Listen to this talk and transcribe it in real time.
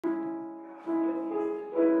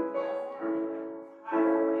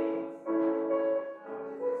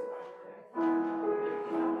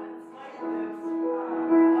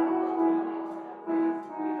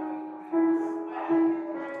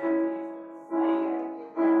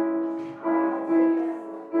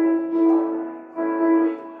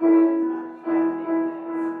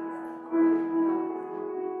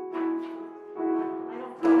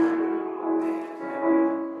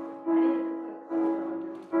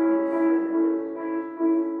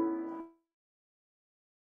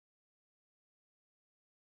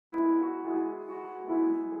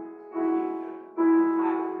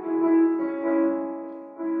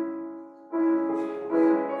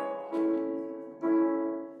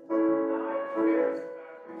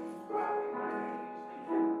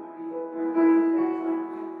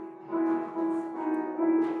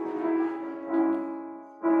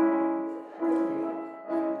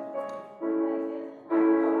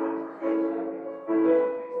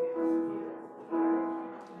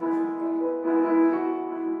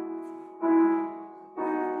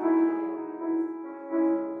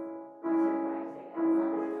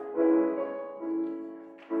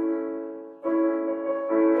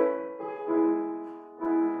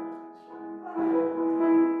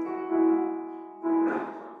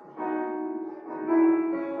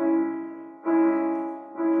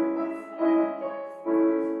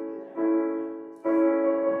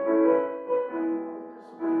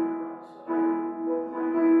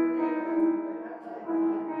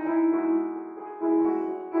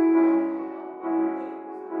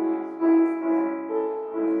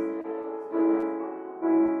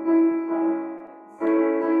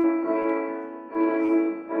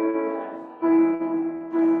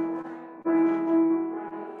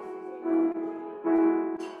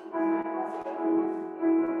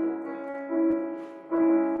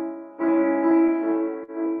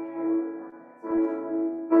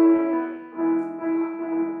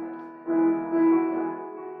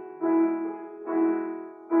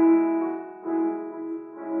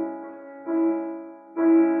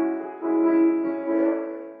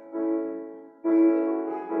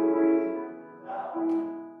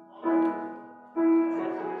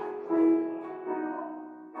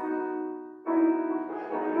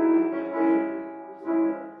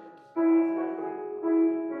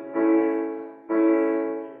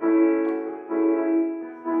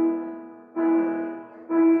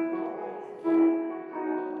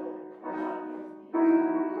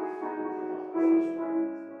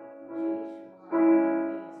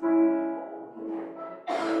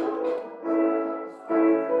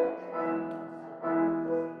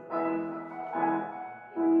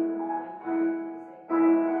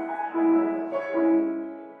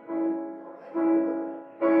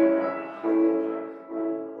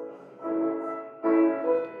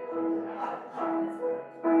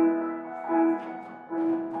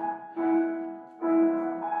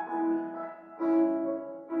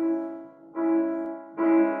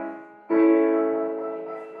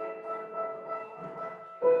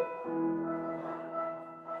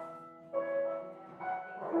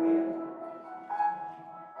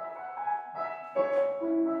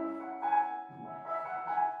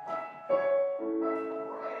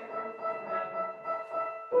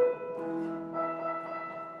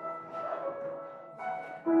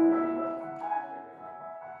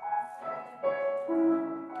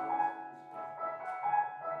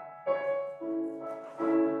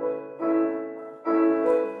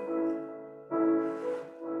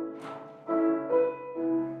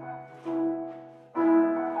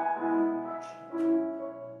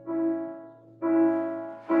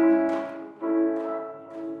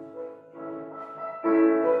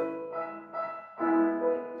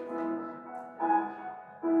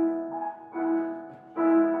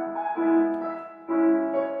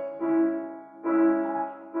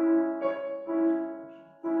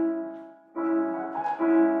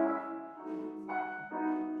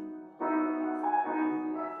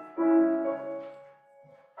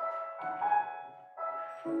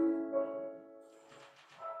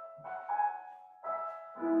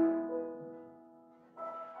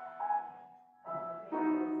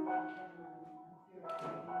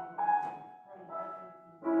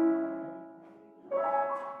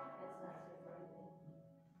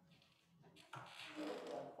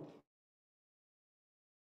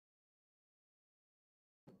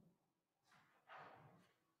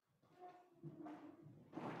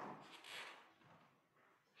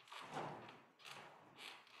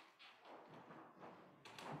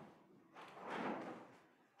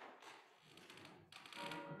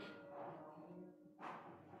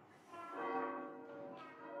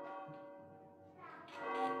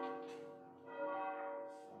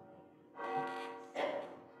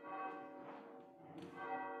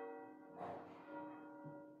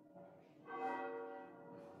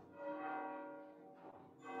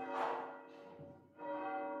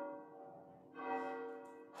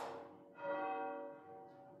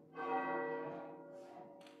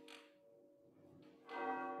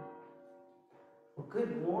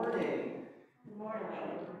Good morning. Good morning.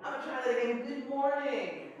 I'm gonna try that again. Good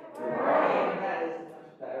morning. Good morning. That is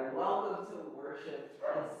much better. Welcome to worship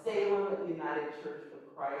at Salem United Church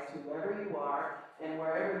of Christ. Whoever you are and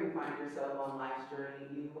wherever you find yourself on life's journey,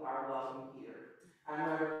 you are welcome here. I'm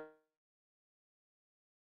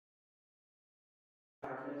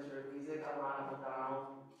Reverend Minister of Music,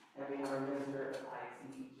 Alana, and we have our Minister of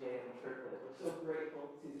IT, Triplett. We're so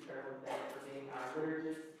grateful to Carolyn Bennett for being our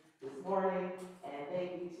liturgist this morning, and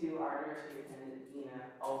thank you to our nursery attendant,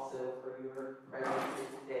 also for your presence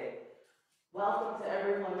here today. Welcome to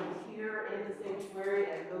everyone who's here in the sanctuary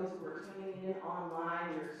and those who are tuning in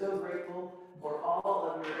online. We're so grateful for all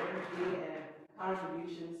of your energy and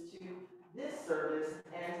contributions to this service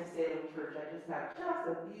and to Salem Church. I just have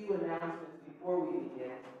a few announcements before we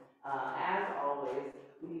begin. As always,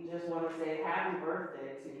 we just want to say happy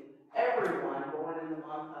birthday to everyone born in the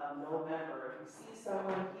month of November. If you see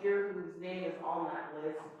someone here whose name is on that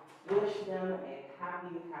list, wish them a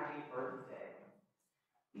happy birthday.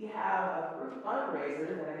 We have a group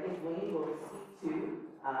fundraiser that I think Wayne will speak to,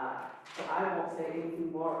 so I won't say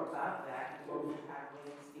anything more about that. We'll just have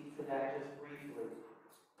Wayne speak to that just briefly.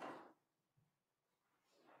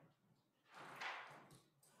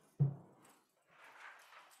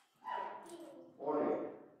 Morning.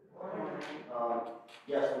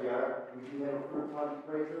 Yes, we are. We do have a group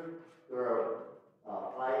fundraiser. There are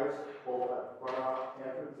flyers both at the front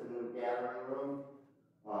entrance and in the gathering room.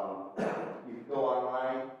 You can go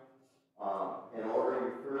online and order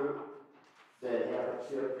your fruit, then have it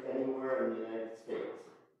shipped anywhere in the United States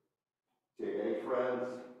to any friends,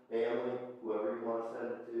 family, whoever you want to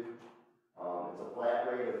send it to. It's a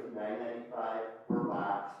flat rate of $9.95 per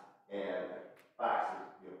box, and box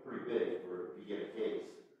is pretty big for if you get a case.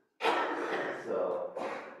 So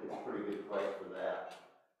it's a pretty good price for that.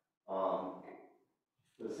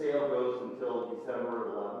 The sale goes until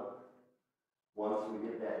December 11th. Once we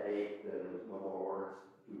hit that date, then there's no more orders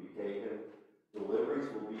to be taken. Deliveries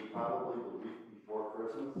will be probably the week before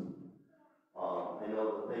Christmas. I know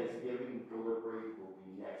the Thanksgiving delivery will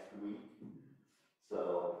be next week.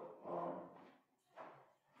 So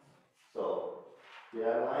get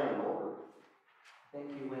online and order. Thank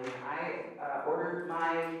you, Wayne. I ordered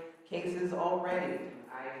my cases already.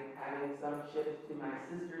 I'm having some shipped to my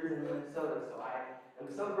sisters in Minnesota, so I am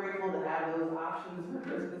so grateful to have those options for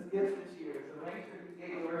Christmas gifts this year. So make sure you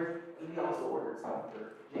get yours. And we also ordered some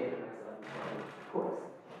for Jane and myself. Of course,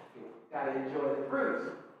 you gotta enjoy the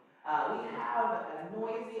fruit. We have a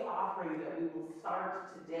noisy offering that we will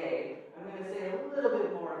start today. I'm going to say a little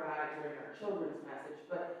bit more about it during our children's message,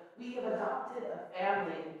 but we have adopted a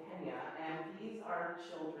family in Kenya, and these are the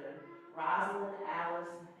children, Rosalind, Alice,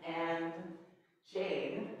 and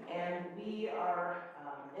Jane, and we are,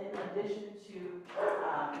 in addition to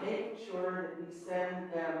making sure that we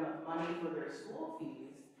send them money for their school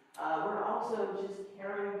fees, we're also just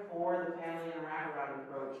caring for the family and wraparound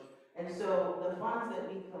approach. And so the funds that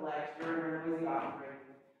we collect during our noisy offering,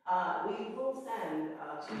 we will send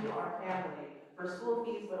to our family for school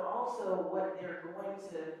fees, but also what they're going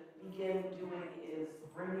to begin doing is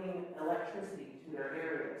bringing electricity to their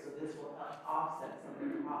area. So this will help offset some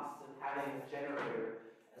of the costs of having a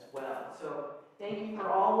generator as well. So thank you for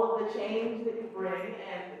all of the change that you bring,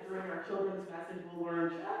 and during our children's message, we'll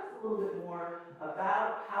learn just a little bit more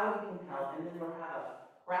about how we can help, and then we'll have a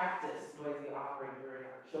practice noisy offering during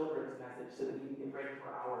our children's message so that we can get ready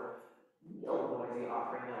for our real noisy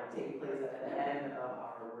offering that will take place at the end of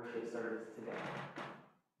our worship service today.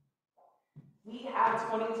 We have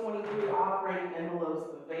 2023 operating envelopes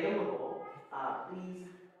available. Please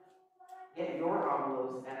get your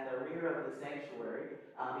envelopes at the rear of the sanctuary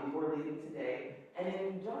before leaving today. And if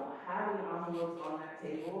you don't have any envelopes on that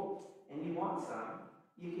table and you want some,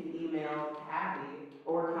 you can email Kathy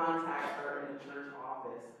or contact her in the church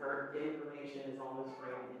office. Her information is on the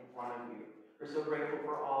screen in front of you. We're so grateful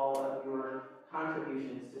for all of your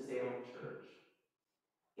contributions to Salem Church.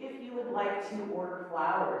 If you would like to order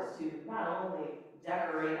flowers to not only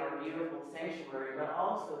decorate our beautiful sanctuary, but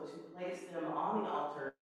also to place them on the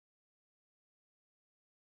altar,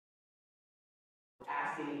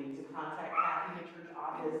 asking you to contact Kathy in the church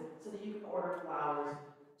office so that you can order flowers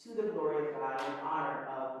to the glory of God in honor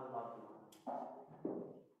of the loved one.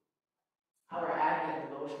 Our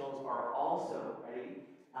Advent devotionals are also ready.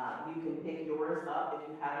 You can pick yours up if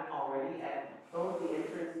you haven't already at both the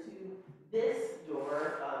entrance to this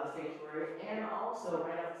door of the sanctuary and also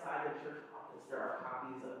right outside the church office. There are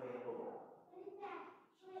copies available.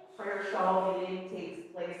 Prayer shawl meeting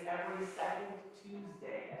takes place every second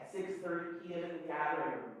Tuesday at 6:30 p.m. in the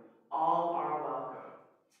gathering room. All are welcome.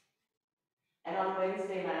 And on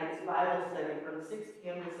Wednesday nights, Bible study from 6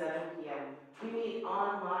 p.m. to 7 p.m. We meet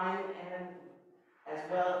online and as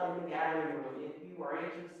well in the gathering room. If you are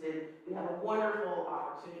interested, we have a wonderful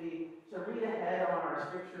opportunity to read ahead on our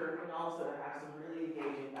scripture and also to have some really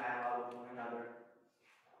engaging dialogue with one another.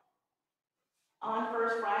 On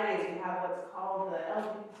First Fridays, we have what's called the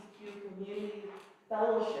LGBTQ Community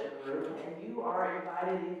Fellowship Group, and you are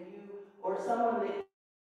invited if you or someone that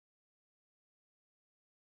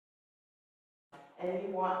and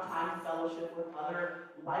you want time to fellowship with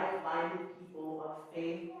other like-minded people of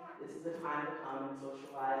faith. This is a time to come and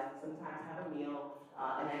socialize and sometimes have a meal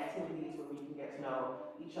and activities where we can get to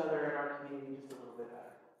know each other and our community just a little bit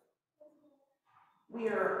better. We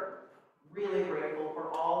are really grateful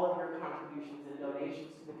for all of your contributions and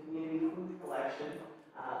donations to the community food collection.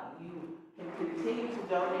 You can continue to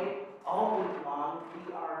donate all week long.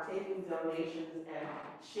 We are taking donations and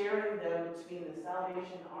sharing them between the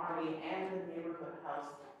Salvation Army and the Neighborhood House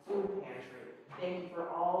Food Pantry. Thank you for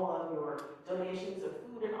all of your donations of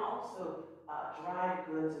food and also dried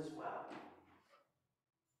goods as well.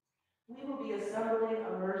 We will be assembling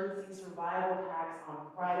emergency survival packs on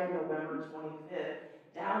Friday, November 25th,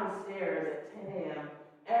 downstairs at 10 a.m.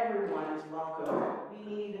 Everyone is welcome. We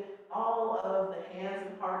need all of the hands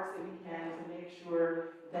and hearts that we can to make sure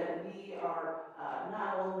that we are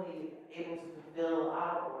not only able to fulfill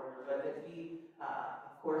our order, but that we,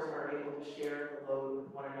 of course, are able to share the load with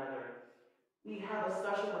one another. We have a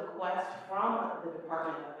special request from the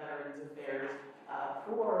Department of Veterans Affairs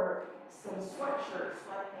for some sweatshirts,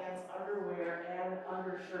 sweatpants, underwear, and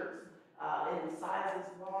undershirts in sizes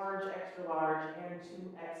large, extra large, and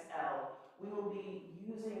 2XL. We will be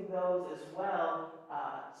using those as well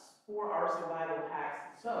for our survival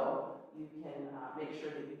packs, so you can make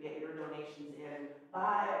sure that you get your donations in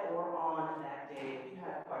by or on that day. If you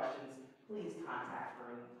have questions, please contact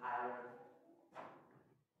Maureen Tyler.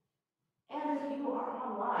 And if you are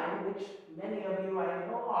online, which many of you I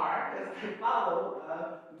know are, because I follow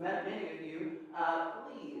many of you,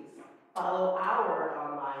 please follow our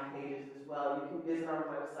online pages as well. You can visit our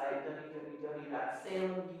website,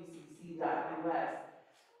 www.salemgcc.us,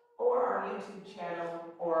 or our YouTube channel,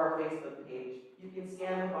 or our Facebook page. You can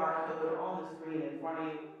scan the barcode on the screen in front of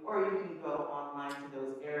you, or you can go online to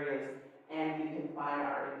those areas and you can find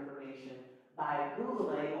our information by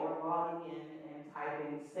Googling or logging in and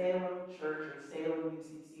typing Salem Church or Salem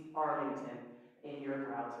UCC Farmington in your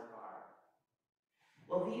browser bar.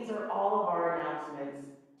 Well, these are all of our announcements.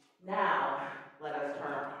 Now, let us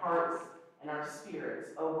turn our hearts and our spirits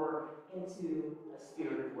over into a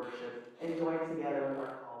spirit of worship and join together with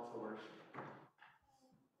our call to worship.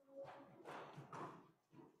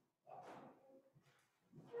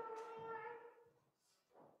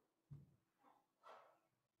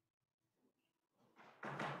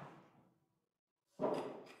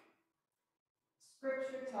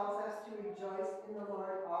 Scripture tells us to rejoice in the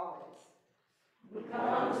Lord always. We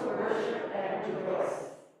come to worship and rejoice.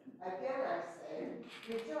 Again I say,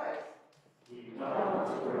 rejoice. We come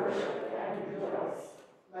to worship and rejoice.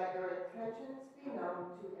 Let your intentions be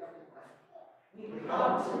known to everyone. We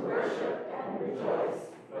come to worship and rejoice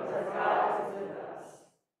because God is with us.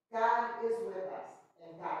 God is with us,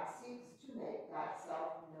 and God seeks to make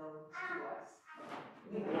Godself known to us.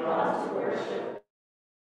 We come to worship.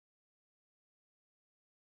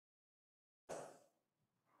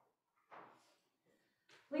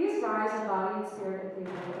 Please rise in body and spirit if you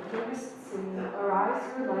will. Please sing Arise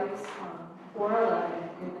Your Lights Come, 411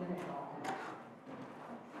 in the hymnal.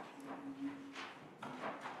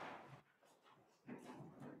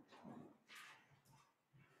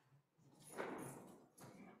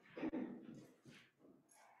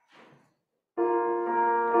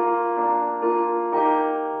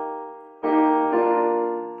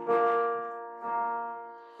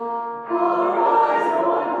 Arise,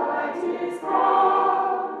 your light is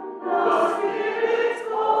come, the Spirit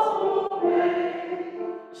calls.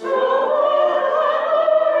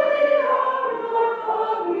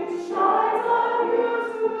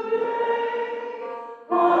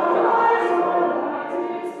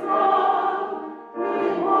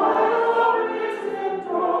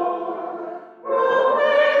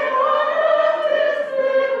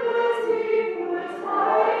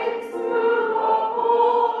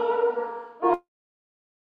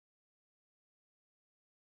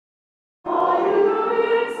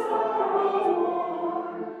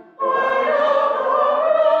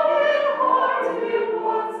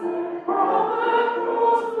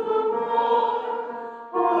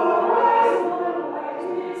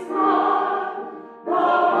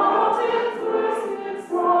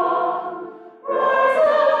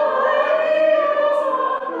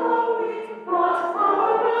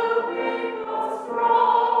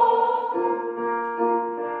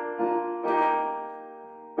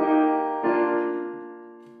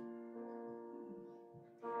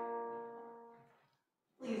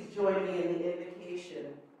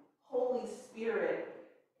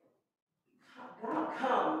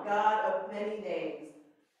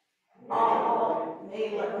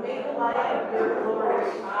 of your glory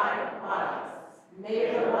shine upon us.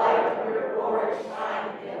 May the light of your glory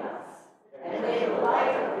shine in us. And may the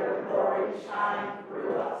light of your glory shine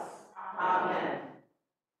through us. Amen.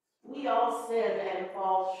 We all sin and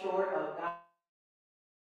fall short of God.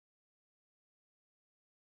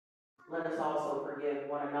 Let us also forgive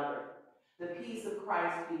one another. The peace of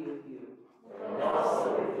Christ be with you. And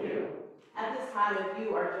also with you. At this time, if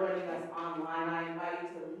you are joining us online, I invite you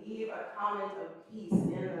to leave a comment of peace in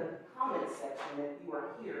the comment section if you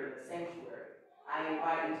are here in the sanctuary. I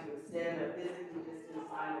invite you to extend a physically distant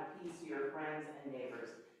sign of peace to your friends and neighbors.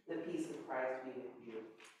 The peace of Christ be with you.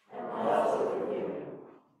 And also with you.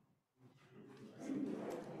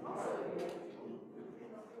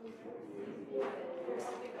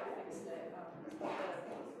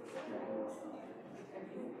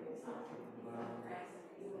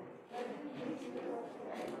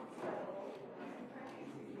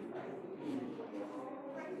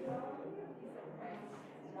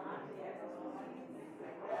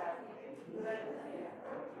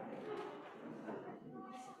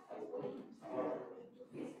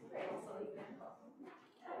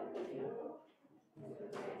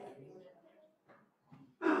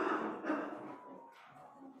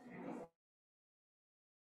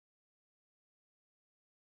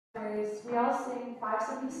 We all sing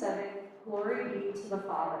 577, Glory be to the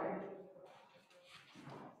Father.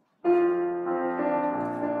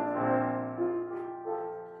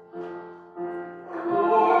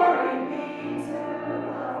 Glory be to the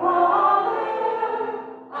Father,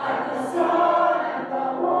 and the Son, and the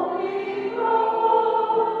Holy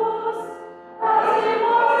Ghost, as it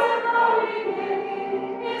was in the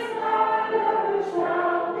beginning, is now, and ever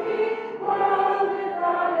shall be, world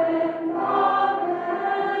without end. Amen.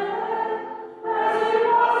 As it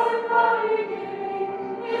was in the beginning,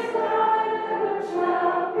 is now, and ever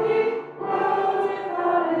shall be, world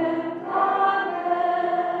without end. Amen.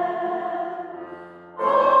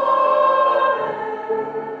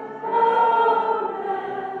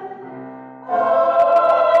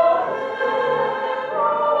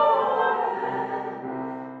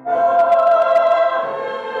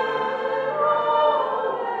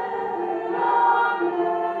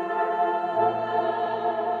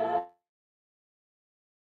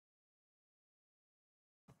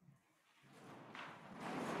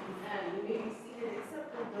 And you may be seated, except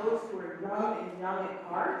for those who are young and young at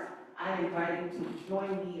heart. I invite you to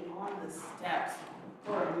join me on the steps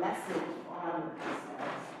for a message on the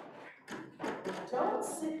steps. Don't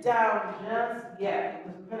sit down just yet,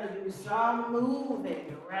 because we're going to do some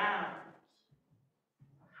moving around.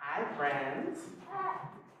 Hi, friends.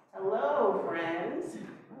 Hello, friends.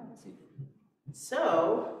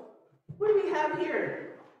 So, what do we have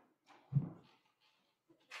here?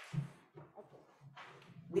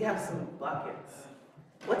 We have some buckets.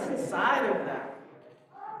 What's inside of them?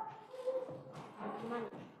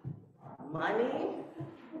 Money?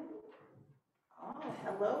 Oh,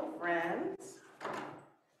 hello, friends.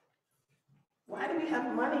 Why do we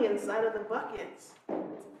have money inside of the buckets? To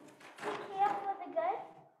care for the good.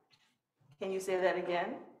 Can you say that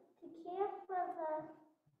again? To care for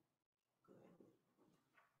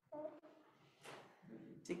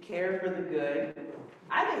To care for the good.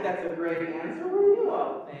 I think that's a great answer. What do you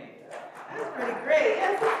all think? That's pretty great.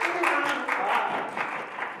 Yes, let's give a round of applause.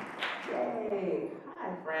 Yay. Hi,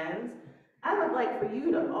 friends. I would like for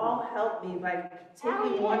you to all help me by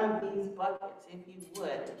taking one of these buckets, if you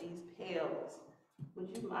would, these pails. Would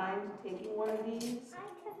you mind taking one of these? I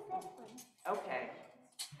took this one. Okay.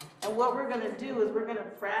 And what we're going to do is we're going to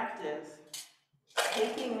practice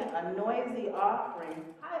taking a noisy offering.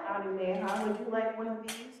 Hi, Ani Neha. Would you like one of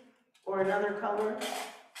these? Or another color?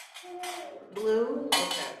 Blue?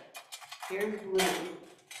 Okay. Here's blue.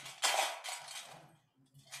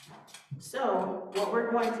 So what we're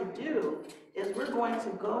going to do is we're going to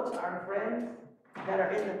go to our friends that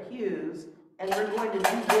are in the pews, and we're going to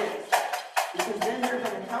do this, because then they're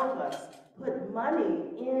going to help us put money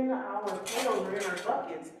in our pails or in our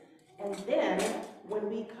buckets, and then when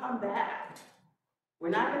we come back, we're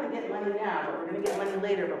not going to get money now, but we're going to get money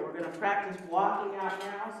later, but we're going to practice walking out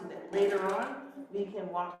now so that later on we can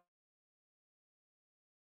walk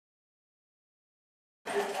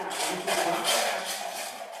this out. We can walk out.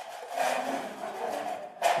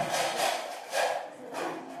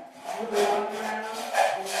 You walk around,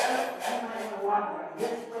 and you might walk around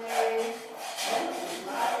this way.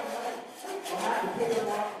 We'll have to take a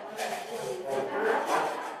walk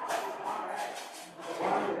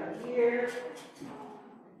walk here.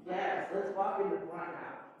 Yes, let's walk in the front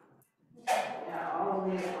now. Yeah, all the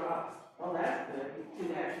way across. Oh, that's good. It's too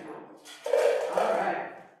natural. All right.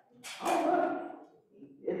 Oh, look.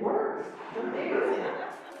 It works.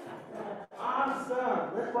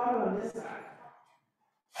 about on this side?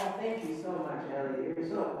 Oh, thank you so much, Ellie. You're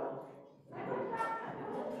so helpful.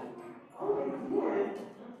 Oh, they did?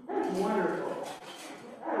 That's wonderful.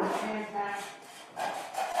 That was fantastic.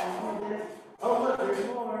 And do this. Oh, look, there's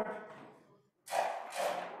more.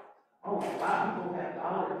 Oh, wow, people have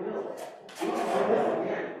dollar bills. We can do this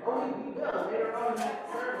again. Oh, we will later on in that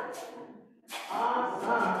service.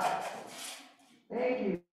 Awesome. Thank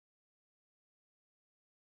you.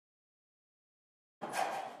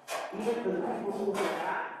 Even for the people who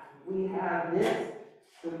forgot, we have this.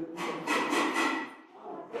 Okay,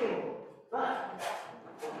 but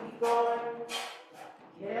keep going.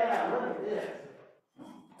 Yeah, look at this.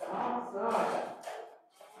 Awesome.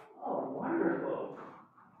 Oh, wonderful.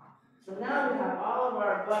 So now we have all of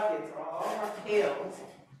our buckets, all of our pails.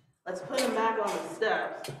 Let's put them back on the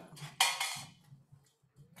steps.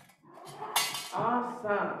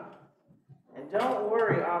 Awesome. And don't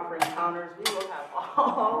worry, offering counters, we will have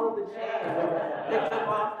all of the change picked up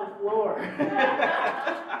off the floor.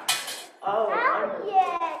 Oh, wonderful.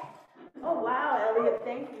 Elliot! Oh, wow, Elliot,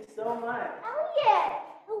 thank you so much. Elliot!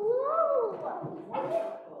 Hello!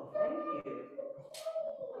 Oh, thank you.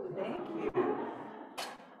 Thank you.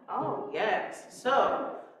 Oh, yes.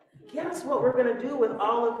 So, guess what we're going to do with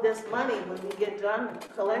all of this money when we get done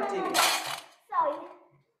collecting it? Sorry.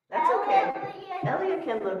 That's okay. Elliot. Elliot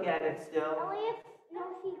can look at it still. Elliot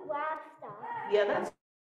knows he grabs stuff. Yeah, that's.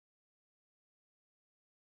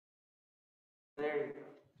 There you go.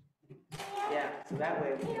 Yeah, so that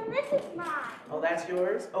way. And this is mine. Oh, that's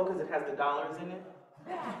yours? Oh, because it has the dollars in it?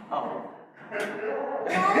 Yeah. Oh.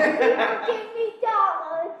 Now you give me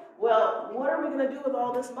dollars. Well, what are we going to do with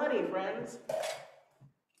all this money, friends?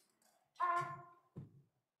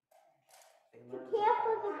 To care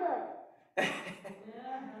for the good.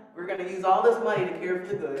 We're going to use all this money to care for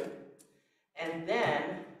the good. And then,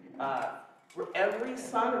 for every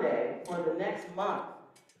Sunday for the next month,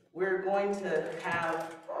 we're going to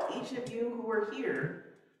have each of you who are here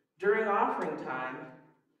during offering time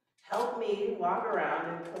help me walk around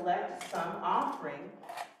and collect some offering.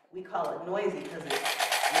 We call it noisy because it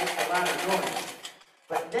makes a lot of noise.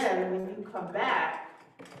 But then when you come back,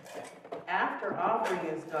 after offering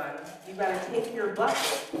is done, you got to take your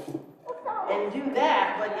bucket and do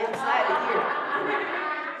that, but inside of here.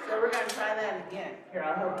 So we're going to try that again. Here,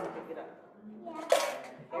 I'll help you pick it up.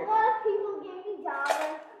 Yeah. A lot of people gave me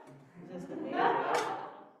dollars. Is this amazing?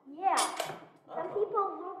 Yeah. Some people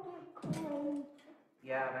will give coins.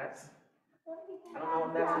 Yeah, that's, Some people I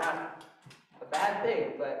don't know if that's have not a bad thing,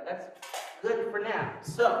 but that's good for now.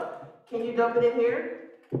 So, can you dump it in here?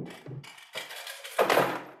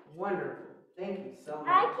 Wonderful. Thank you so much.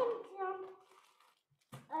 I can jump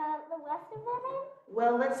the rest of them in.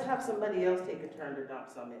 Well, let's have somebody else take a turn to dump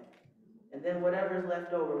some in. And then whatever's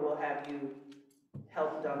left over, we'll have you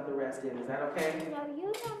help dump the rest in. Is that okay? No,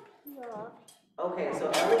 you jump here. Okay, so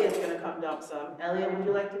Elliot's gonna come dump some. Elliot, would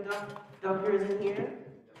you like to dump yours in here?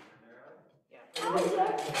 Yeah.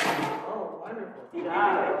 Oh, wonderful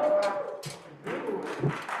job. Ooh.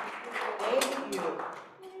 Thank you.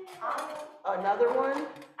 Another one?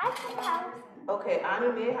 I can help. Okay,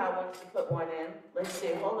 Anu Meha wants to put one in. Let's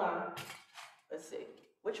see, hold on. Let's see.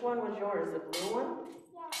 Which one was yours? The blue one?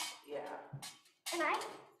 Yeah. Yeah. And I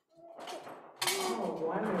Oh,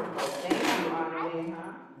 wonderful. Thank you, Anu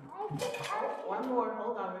Meha. think One more,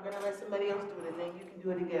 hold on. We're gonna let somebody else do it and then you can do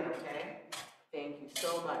it again, okay? Thank you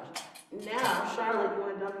so much. Now, Charlotte, you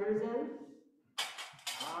wanna dump yours in?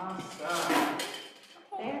 Awesome.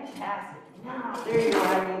 Fantastic. Now, there you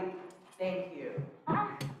are. Thank you. I'm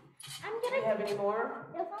Do you gonna. have any more?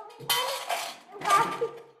 There's only one.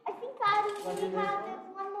 I think God is Wanna do this out. one? There's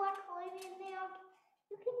one more coin in there.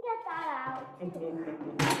 You can get that out.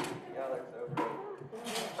 Y'all are so great.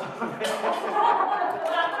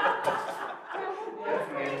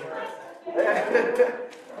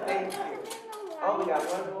 Thank you. Oh, we got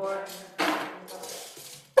one more.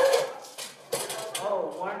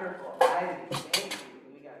 Oh, wonderful. Ivy, thank you.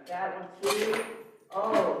 We got that one too.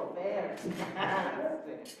 Oh,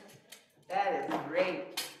 fantastic. That is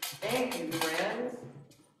great. Thank you, friends.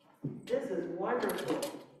 This is wonderful.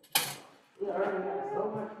 We already have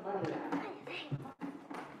so much money now.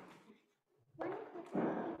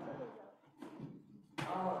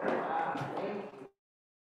 Oh, wow. Thank you.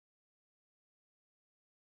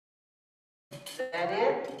 Is that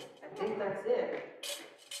it? I think that's it.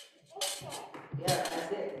 Yeah,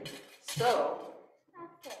 that's it. So,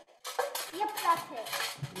 That's it. Yep, that's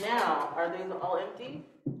it. now, are these all empty?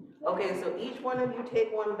 Okay, so each one of you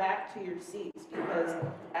take one back to your seats because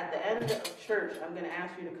at the end of church, I'm going to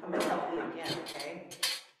ask you to come and help me again, okay?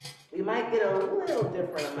 We might get a little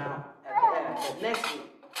different amount at the end, but next week.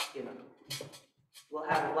 you know, we'll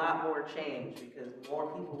have a lot more change because more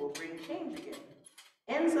people will bring change again.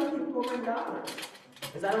 And some people will bring dollars.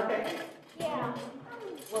 Is that okay? Yeah.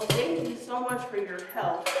 Well, thank you so much for your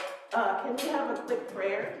help. Can we have a quick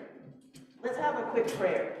prayer? Let's have a quick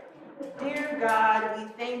prayer. Dear God, we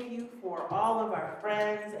thank you for all of our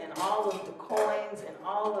friends and all of the coins and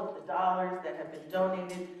all of the dollars that have been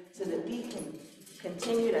donated so that we can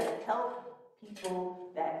continue to help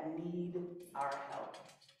people that need our help.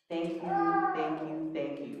 Thank you, thank you,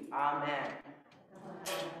 thank you. Amen.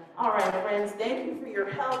 All right, friends, thank you for your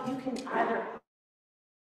help. You can either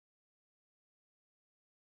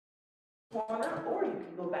corner or you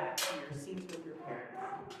can go back to your seats with your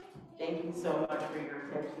parents. Thank you so much for your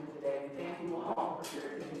attention today. Thank you all for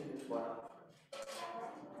your attention as well.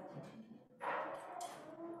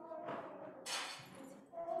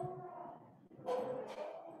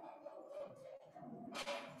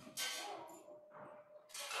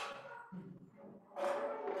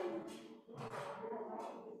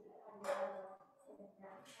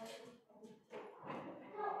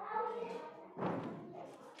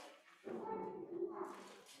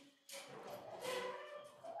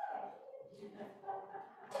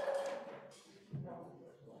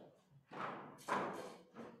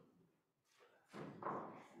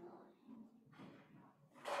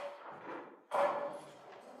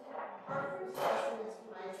 Our first lesson is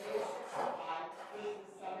from Isaiah 65, verses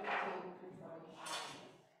 17 through 25.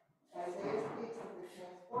 Isaiah speaks of the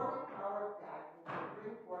transforming power of God when He will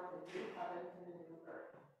bring forth a new heaven and a new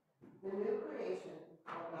earth. The new creation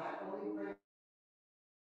will not only bring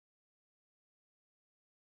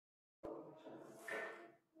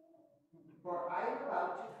for I am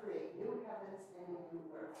about to create new heavens and a new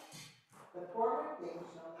earth. The former things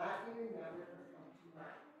shall not be remembered or come to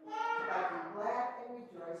mind. But be glad and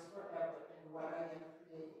rejoice forever in what I am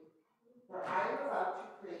creating. For I am about to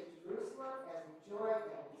create Jerusalem as a joy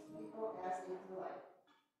and its people as a delight.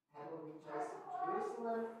 I will rejoice in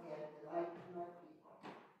Jerusalem and delight in my people.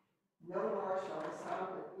 No more shall the sound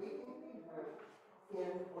of weeping be heard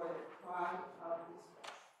in or the cry of distress.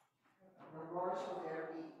 No more shall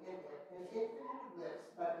there be in it an infant who lives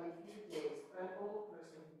but a few days, or an old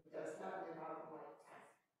person who does not live out a lifetime.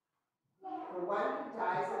 For one who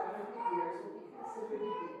dies at 100 years will be considered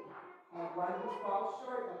a youth, and one who falls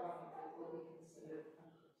short of 100 will be considered a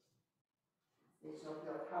curse. They shall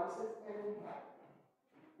build houses and inhabit them.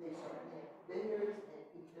 They shall plant vineyards and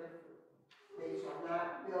eat their fruit. They shall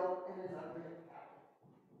not build and another inhabit.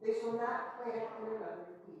 They shall not plant and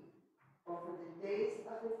another eat. For the days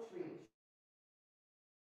of the tree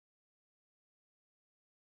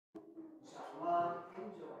shall long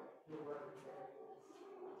enjoy the work of their hands.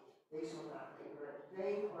 They shall not labor in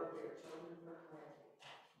vain or bear children for calamity.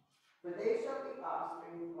 For they shall be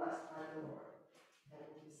offspring blessed by the Lord, and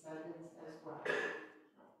descendants as well.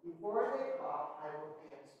 Before they call, I will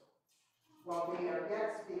answer. While they are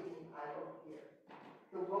yet speaking, I will hear.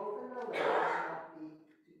 The wolf and the lamb shall be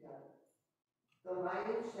together. The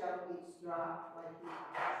lion shall eat straw like the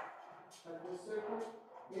ox, but the serpent,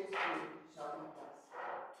 its food, shall be dust.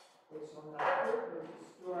 They shall not hurt or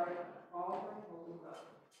destroy all my holy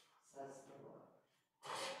mountain, says the Lord.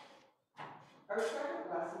 Our second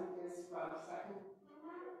lesson is from 2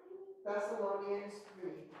 Thessalonians 3,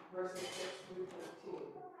 verses 6 through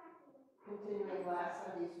 13. Continuing last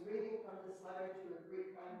Sunday's reading from this letter to a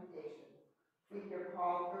Greek congregation, we hear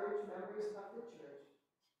Paul urge members of the church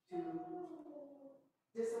to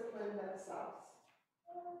discipline themselves.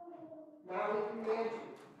 Now we command you,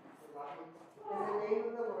 beloved, in the name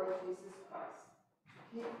of the Lord Jesus Christ, to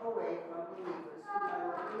keep away from believers who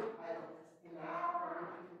are living idleness and not according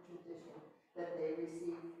to the tradition that they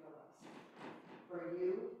received from us. For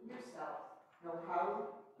you yourself know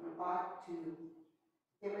how you ought to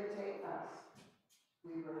imitate us.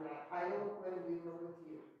 We were not idle when we were with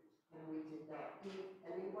you, and we did not eat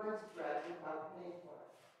anyone's bread without paying for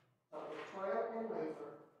it. But with toil and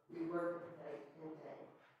labor, we worked night and day,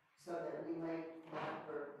 so that we might not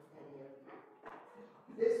burden any of you.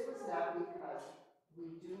 This was not because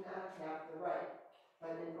we do not have the right,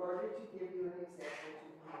 but in order to give you an example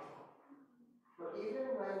to follow. For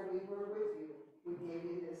even when we were with you, we gave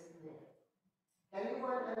you this command.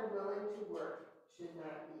 Anyone unwilling to work should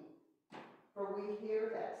not eat. For we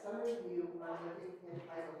hear that some of you are living in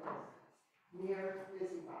idleness, mere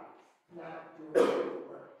busybodies, not doing good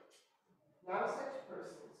work. Now such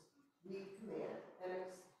persons we command and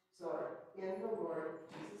exhort in the Lord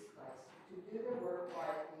Jesus Christ to do their work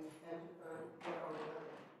quietly and to earn their own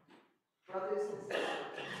living. Brothers and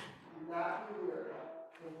sisters, do not be weary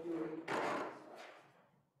in doing what is right.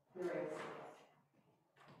 Here ends the lesson.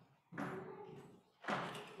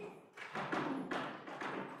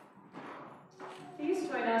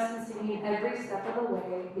 join us in singing Every Step of the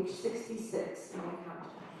Way, page 66 in the countdown.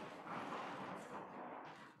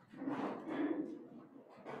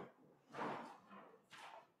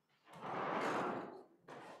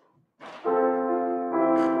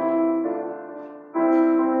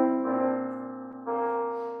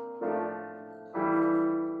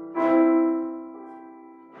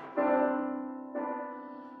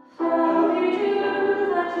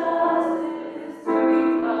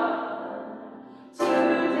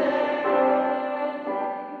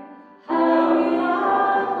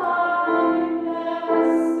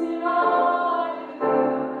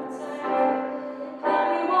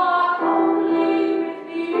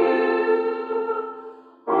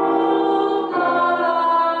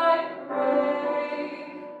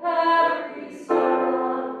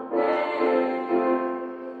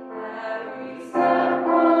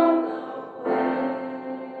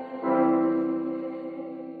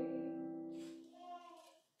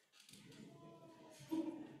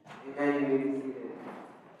 Amen. You may be seated.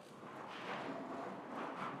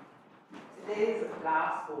 Today's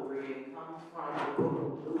gospel reading comes from the book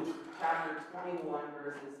of Luke, chapter 21,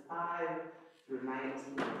 verses 5 through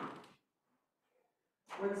 19.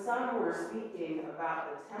 When some were speaking about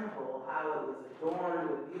the temple, how it was adorned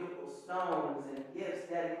with beautiful stones and gifts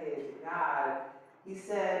dedicated to God, he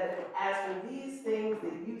said, "As for these things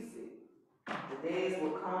that you see, the days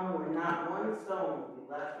will come when not one stone will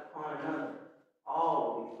be left upon another.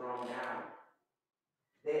 All will be thrown down."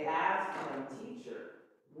 They asked him, "Teacher,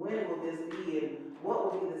 when will this be, and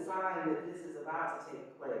what will be the sign that this is about to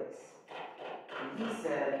take place?" And he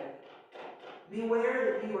said,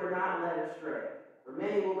 "Beware that you are not led astray. For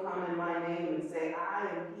many will come in my name and say, 'I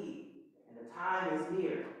am he,' and the time is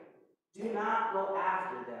near. Do not go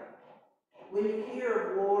after them. When you hear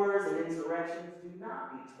of wars and insurrections, do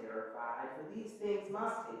not be terrified, for these things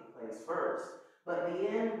must take place first, but the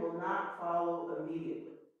end will not follow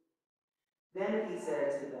immediately." Then he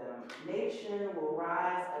said to them, "Nation will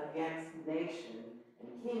rise against nation,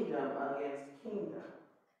 and kingdom against kingdom.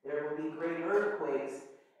 There will be great earthquakes,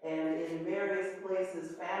 and in various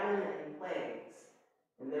places famine and plagues,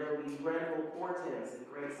 and there will be dreadful portents and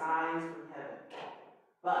great signs from heaven.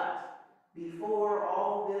 But before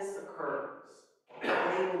all this occurs,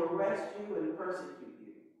 they will arrest you and persecute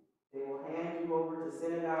you. They will hand you over to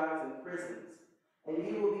synagogues and prisons, and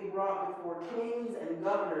you will be brought before kings and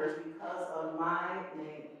governors because of my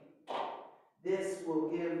name. This will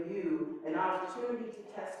give you an opportunity to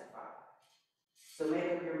testify. So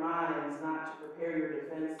make up your minds not to prepare your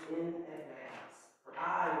defense in advance, for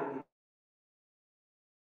I will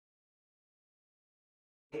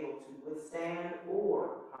be able to withstand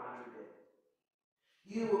or contradict.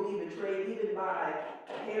 You will be betrayed even by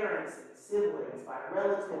parents and siblings, by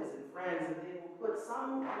relatives and friends, and they will put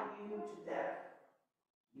some of you to death.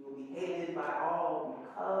 You will be hated by all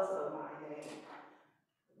because of my name.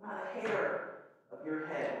 Not a hair of your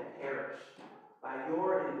head will perish. By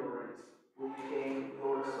your endurance will you gain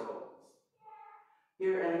your souls."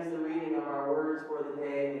 Here ends the reading of our words for the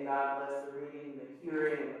day. May God bless the reading, the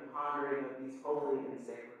hearing, and the pondering of these holy and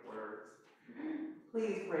sacred words.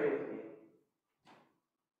 Please pray with me.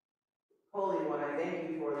 Holy One, I thank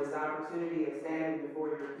you for this opportunity of standing before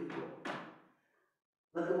your people.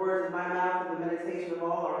 Let the words of my mouth and the meditation of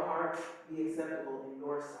all our hearts be acceptable in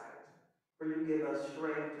your sight. For you give us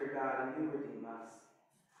strength, dear God, and you redeem us.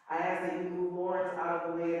 I ask that you move Lawrence out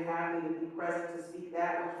of the way and have me to be present to speak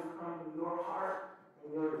that which will come from your heart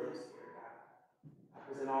and your lips, dear God. I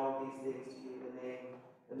present all of these things to you in the name,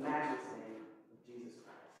 the matchless name of Jesus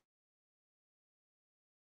Christ.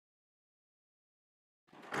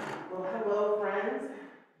 Well, hello, friends.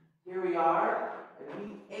 Here we are at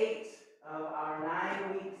week 8 of our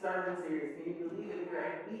 9-week sermon series. Can you believe it? We're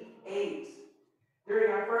at week 8.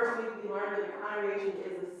 During our first week, we learned that a congregation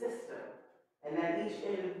is a system, and that each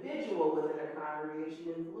individual within a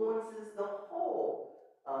congregation influences the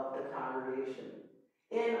whole of the congregation.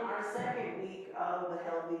 In our second week of the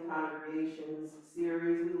Healthy Congregations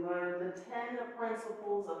series, we learned the 10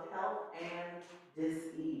 principles of health and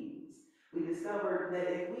dis-ease. We discovered that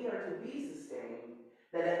if we are to be sustained,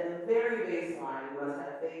 that at the very baseline, we must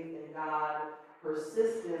have faith in God,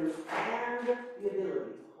 persistence, and the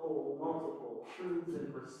ability to hold multiple truths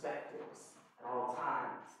and perspectives at all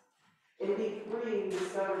times. In week 3, we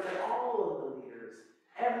discovered that all of the leaders,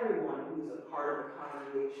 everyone who's a part of the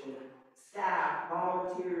congregation, staff,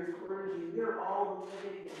 volunteers, clergy, we're all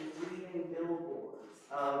living and breathing billboards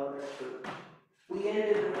of the church. We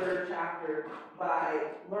ended the 3rd chapter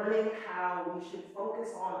by learning how we should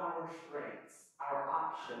focus on our strengths, our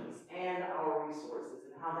options, and our resources,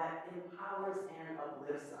 and how that empowers and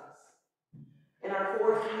uplifts us. In In our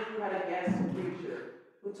fourth week, we had a guest preacher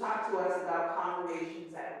who talked to us about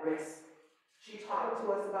congregations at risk. She talked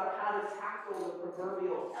to us about how to tackle the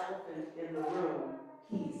proverbial elephant in the room,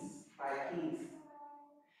 piece by piece.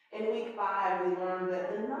 In week 5, we learned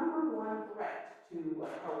that the number one threat to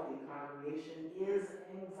a healthy congregation is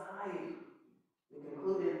anxiety. We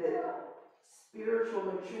concluded that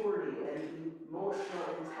spiritual maturity and emotional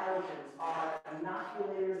intelligence are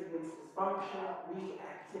inoculators against dysfunction,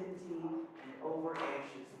 reactivity, and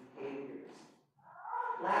over-anxious behaviors.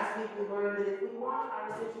 Last week we learned that if we want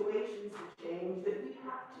our situations to change, that we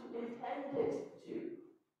have to intend it to.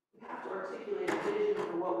 We have to articulate a vision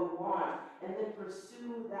for what we want and then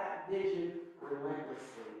pursue that vision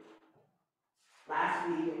relentlessly. Last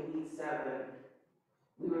week in week 7,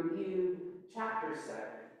 we reviewed chapter 7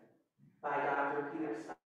 by Dr. Peter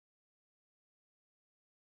Stein.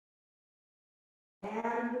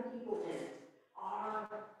 And the people in it are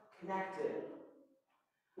connected.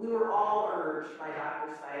 We were all urged by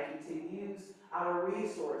Dr. Stein to use our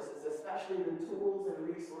resources, especially the tools and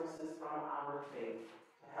resources from our faith,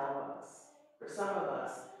 to help us. For some of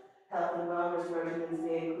us, health and wellness regimens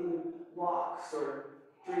may include walks or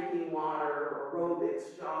drinking water, or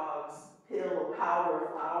aerobics, jogs, pill, powder,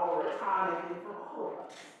 flour, or tonic. And for all of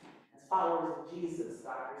us, as followers of Jesus,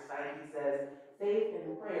 Dr. Stein says, faith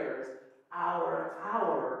and prayers are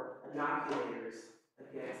our inoculators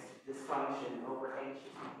against dysfunction, over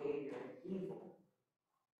anxious behavior, and evil.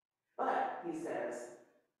 But, he says,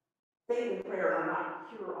 faith and prayer are not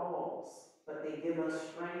cure-alls, but they give us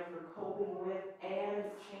strength for coping with and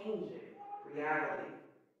changing reality.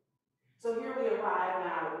 So here we arrive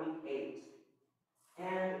now at week 8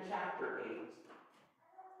 and chapter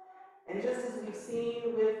 8. And just as we've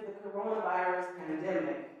seen with the coronavirus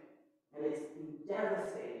pandemic and its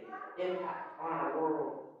devastating impact on our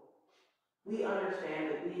world, we understand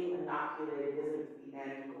that being inoculated isn't the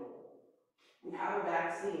end goal. We have a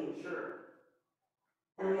vaccine, sure.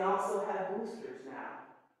 And we also have boosters now.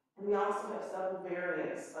 And we also have several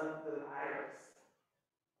variants of the virus.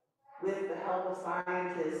 With the help of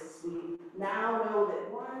scientists, we now know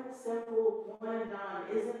that one simple, one and done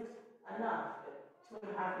isn't enough.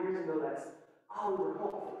 2.5 years ago, that's all we were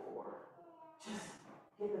hopeful for. Just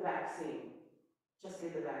get the vaccine. Just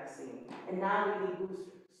get the vaccine. And now we need boosters,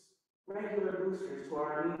 regular boosters to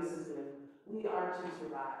our immune system if we are to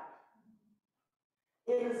survive.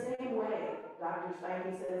 In the same way, Dr.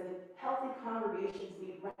 Stein says that healthy congregations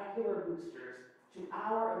need regular boosters to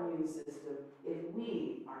our immune system if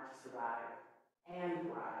we are to survive and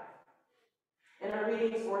thrive. In our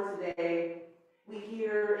readings for today, we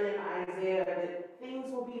hear in Isaiah that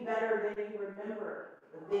things will be better than you remember,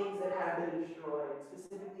 the things that have been destroyed,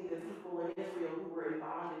 specifically the people in Israel who were in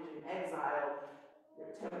bondage and exile,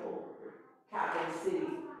 their temple, their capital city,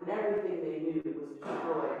 and everything they knew was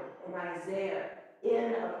destroyed. And Isaiah,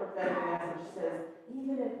 in a prophetic message, says,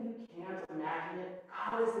 even if you can't imagine it,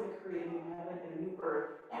 God is going to create a new heaven and a new earth.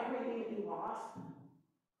 Everything that you lost,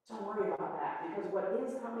 don't worry about that, because what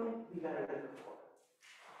is coming will be better than before.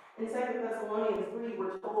 In 2 Thessalonians 3,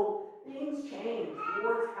 we're told things change,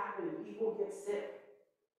 wars happen, people get sick,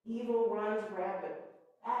 evil runs rampant,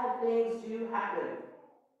 bad things do happen,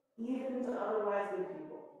 even to otherwise good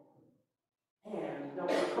people. And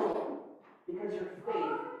don't lose hope, because your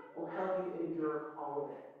faith will help you endure all of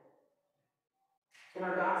it. In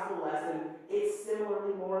our gospel lesson, it's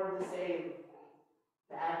similarly more of the same.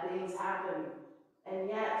 Bad things happen, and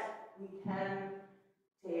yet we can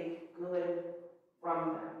take good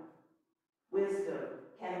from them. Wisdom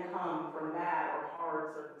can come from bad or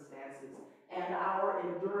hard circumstances, and our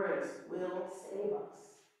endurance will save us.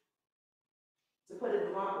 To put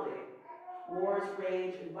it bluntly, wars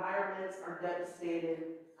rage, environments are devastated,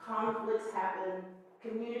 conflicts happen,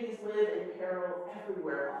 communities live in peril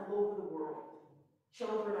everywhere, all over the world.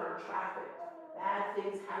 Children are trafficked, bad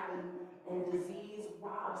things happen, and disease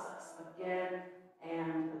robs us again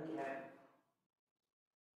and again.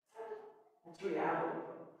 That's reality,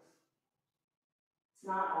 folks. It's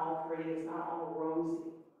not all pretty, it's not all rosy.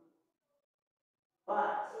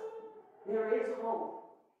 But there is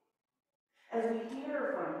hope. As we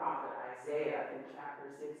hear from Prophet Isaiah in chapter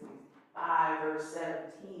 65, verse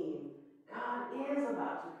 17, God is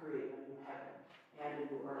about to create a new heaven and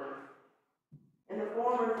a new earth. And the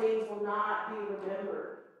former things will not be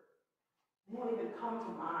remembered. They won't even come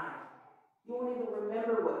to mind. You won't even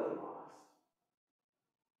remember what you lost.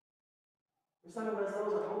 For some of us,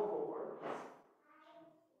 those are hopeful words.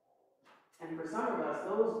 And for some of us,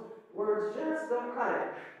 those words just don't cut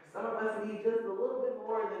it. Some of us need just a little bit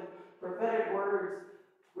more than prophetic words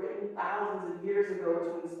written thousands of years ago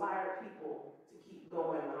to inspire people to keep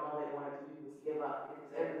going when all they wanted to do was give up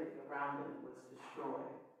because everything around them was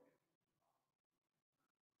destroyed.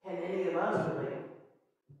 Can any of us relate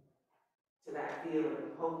to that feeling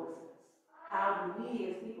of hopelessness? How do we,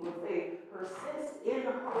 as people of faith, persist in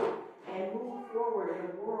hope and move forward in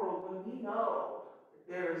a world when we know that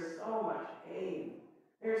there is so much pain,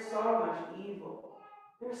 there's so much evil,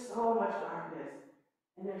 there's so much darkness,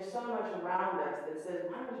 and there's so much around us that says,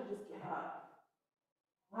 why don't you just give up?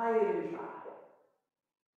 Why even try?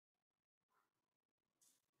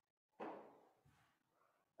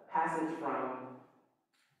 A passage from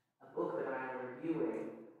a book that I'm reviewing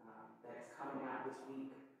that's coming out this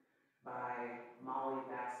week by Molly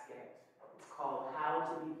Basket. It's called How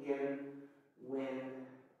to Begin When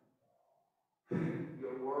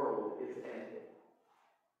Your World is Ended.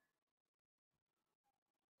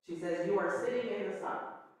 She says, you are sitting in the sun,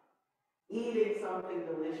 eating something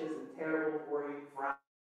delicious and terrible for you, frown.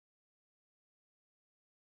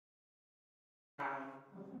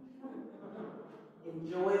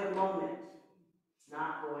 Enjoy the moment. It's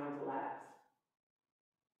not going to last.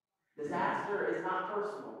 Disaster is not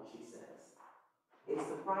personal, she says. It's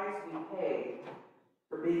the price we pay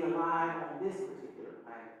for being alive on this particular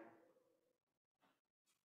planet.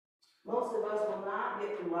 Most of us will not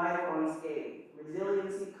get through life unscathed.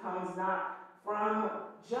 Resiliency comes not from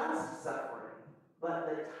just suffering, but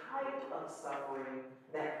the type of suffering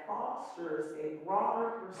that fosters a broader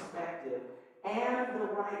perspective and the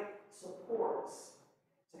right supports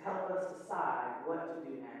to help us decide what to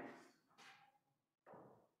do next.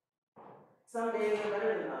 Some days are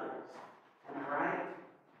better than others, am I right?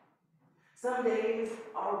 Some days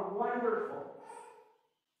are wonderful.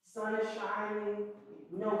 Sun is shining,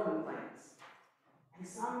 no complaints. And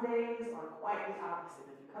some days are quite the opposite.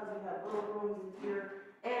 And because we have little rooms in here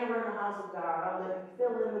and we're in the house of God, I'll let you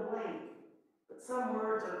fill in the blank. But some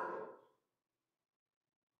words are cool.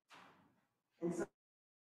 And some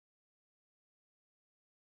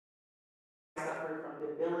I suffered from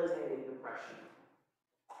debilitating depression.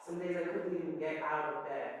 Some days I couldn't even get out of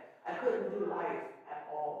bed. I couldn't do life at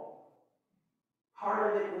all.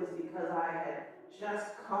 Part of it was because I had just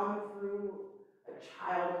come through a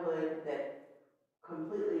childhood that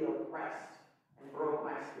completely oppressed and broke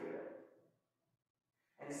my spirit.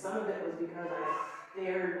 And some of it was because I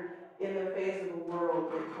stared in the face of a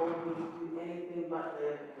world that told me to do anything but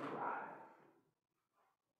live and thrive.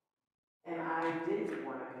 And I didn't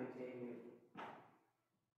want to continue.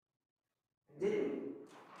 I didn't.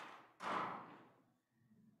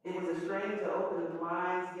 It was a strain to open the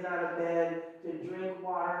blinds, get out of bed, to drink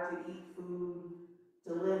water, to eat food,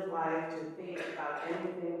 to live life, to think about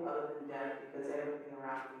anything other than death because everything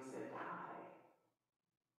around me said die.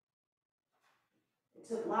 It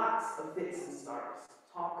took lots of fits and starts,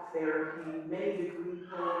 talk therapy, many degree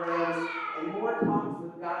programs, and more talks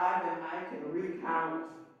with God than I can recount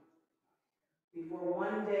before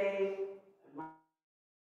one day my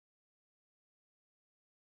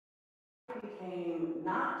life became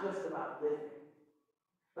not just about living,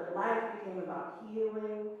 but life became about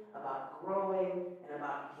healing, about growing, and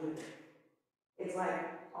about giving. It's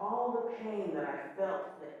like all the pain that I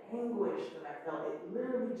felt, the anguish that I felt, it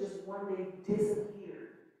literally just one day disappeared.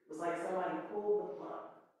 It was like somebody pulled the plug.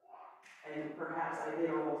 And perhaps I did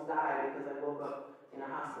almost die because I woke up in a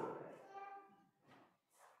hospital bed.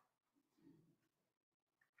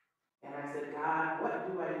 And I said, God, what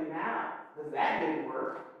do I do now? Because that didn't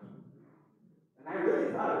work. And I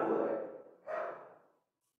really thought it would.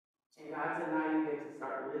 And God said, now you get to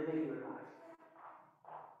start living your life.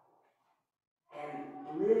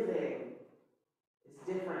 And living is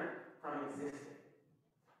different from existing.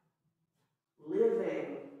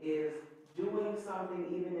 Living is doing something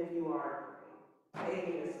even if you are afraid.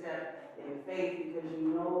 Taking a step in faith because you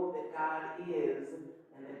know that God is,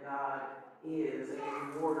 and that God is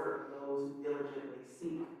a rewarder of those who diligently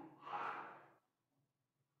seek.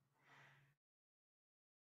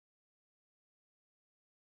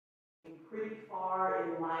 Pretty far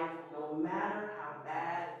in life, no matter how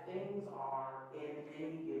bad things are in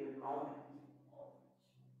any given moment.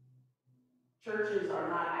 Churches are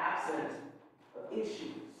not absent of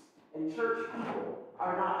issues, and church people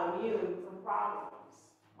are not immune from problems.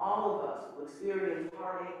 All of us will experience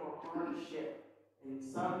heartache or hardship in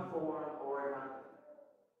some form or another.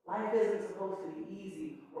 Life isn't supposed to be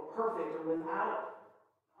easy or perfect or without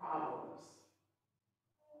problems.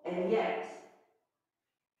 And yet,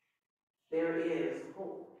 there is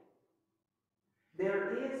hope.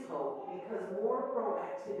 There is hope because more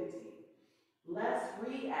proactivity, less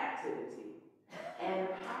reactivity, and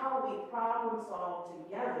how we problem solve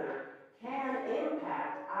together can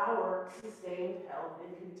impact our sustained health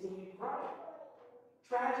and continued growth.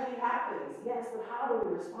 Tragedy happens, yes, but how do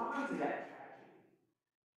we respond to that tragedy?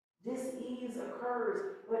 Dis-ease occurs,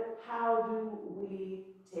 but how do we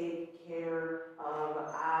take care of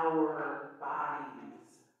our bodies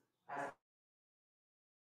as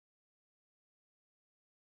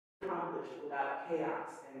accomplished without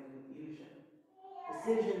chaos and confusion?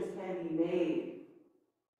 Decisions can be made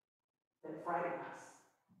that frighten us.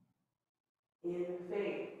 In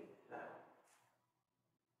faith, though.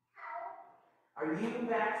 Are you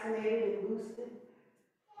vaccinated and boosted?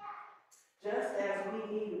 Just as we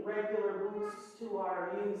need regular boosts to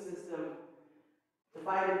our immune system to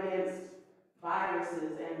fight against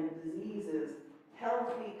viruses and diseases,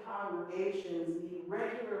 healthy congregations need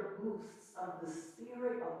regular boosts of the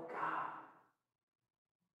Spirit of God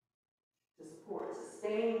to support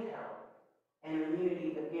sustained health and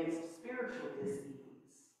immunity against spiritual disease.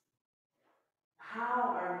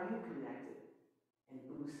 How are you connected and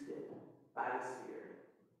boosted by the Spirit?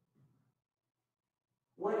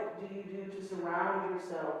 What do you do to surround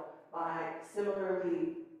yourself by similarly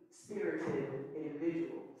spirited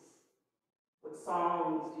individuals? What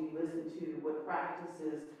songs do you listen to? What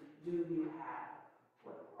practices do you have?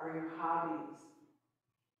 What are your hobbies?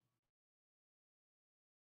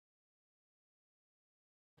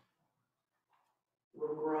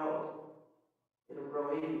 Will grow. It'll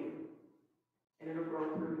grow in you. And it'll grow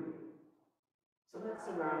through you. So let's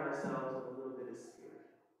surround ourselves with a little bit of spirit.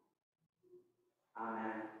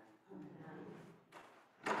 Amen.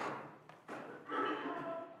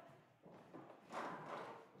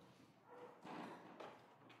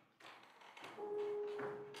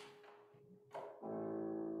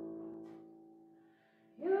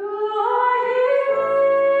 You are here,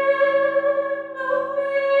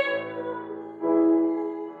 moving in our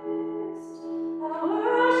midst. I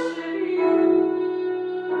worship you.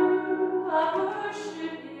 I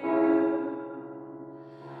worship you.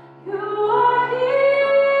 You are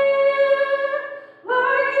here.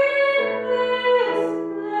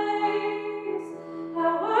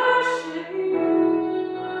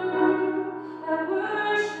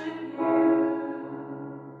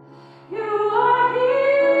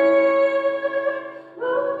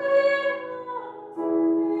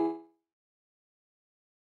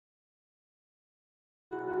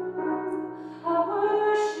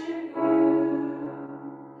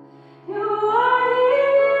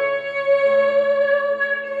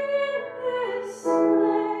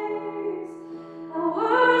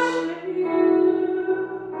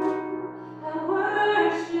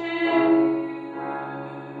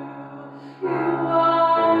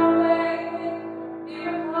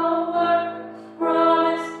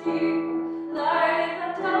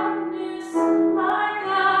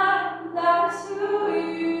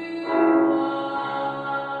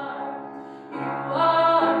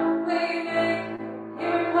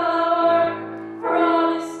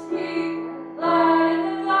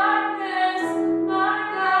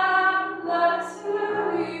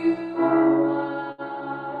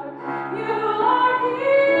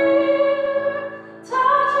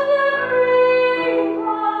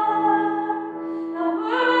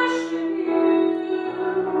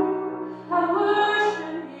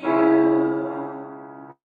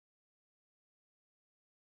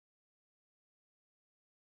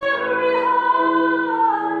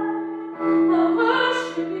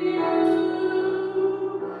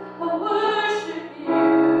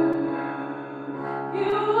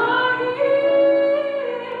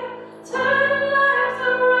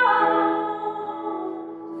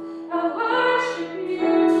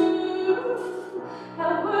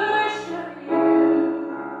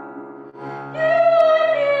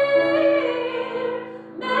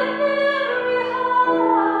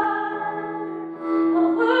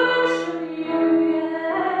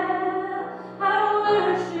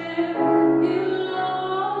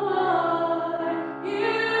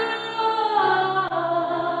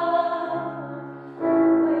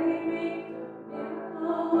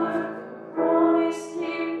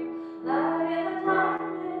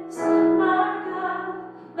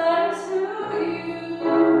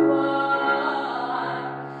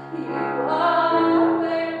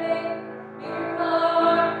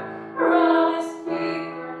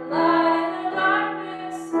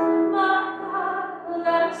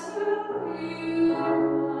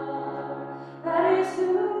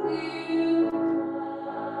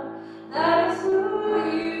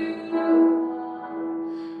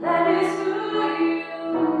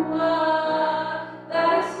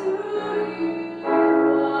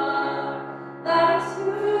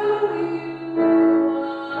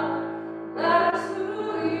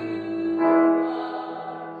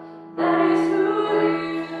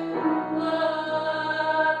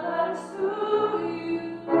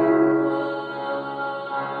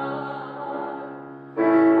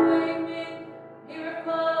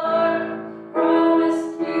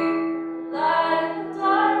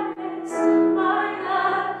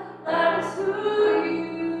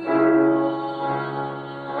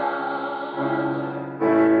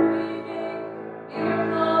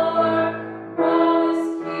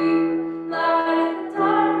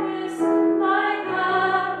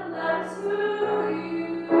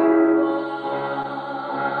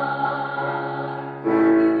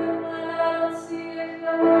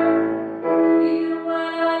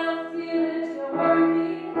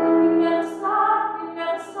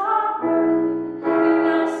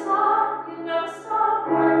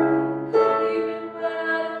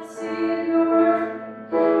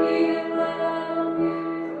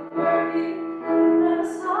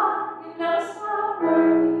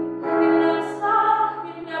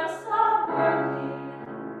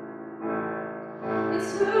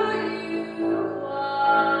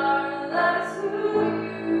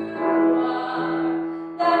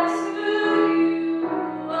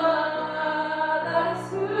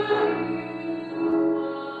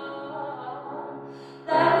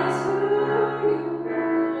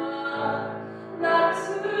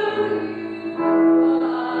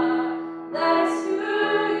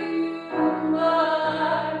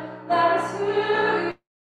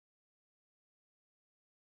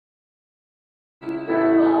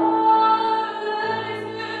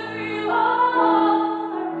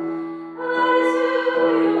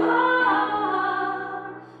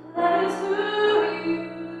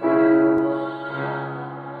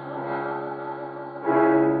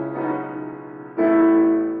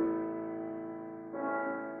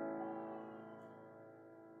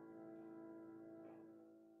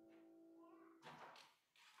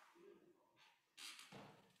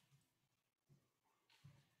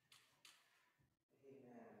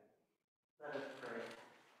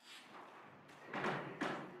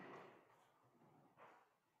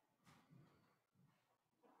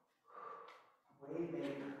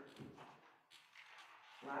 waymaker,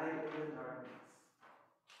 light in the darkness.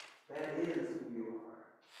 That is who you are.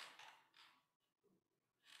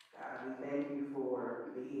 God, we thank you for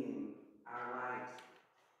being our light,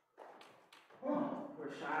 for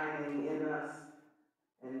shining in us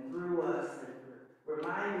and through us, and for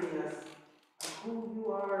reminding us of who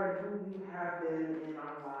you are and who you have been in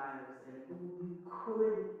our lives and who you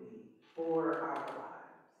could be for our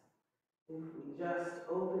lives. If we just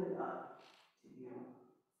opened up to you,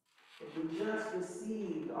 if we just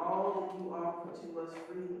received all that you offer to us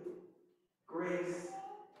freely, grace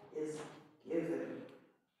is given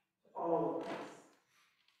to all of us.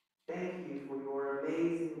 Thank you for your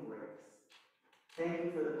amazing grace. Thank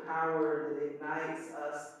you for the power that ignites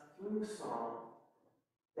us through song.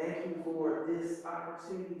 Thank you for this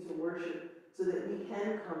opportunity to worship so that we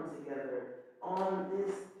can come together on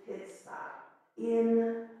this pit stop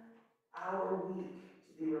in our week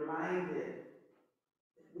to be reminded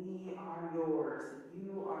that we are yours, that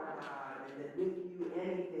you are God, and that with you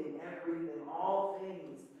anything, everything, all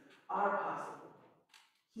things are possible.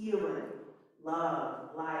 Healing, love,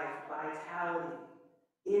 life, vitality,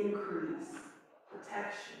 increase,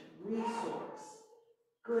 protection, resource,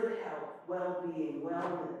 good health, well-being,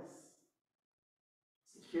 wellness,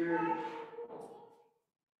 security,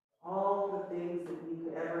 all the things that we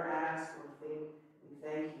could ever ask or think. We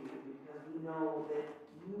thank you because we know that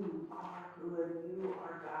you are good, you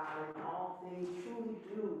are God, and all things truly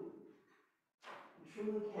do and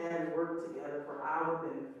truly can work together for our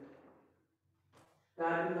benefit.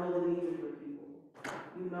 God, you know the needs of your people.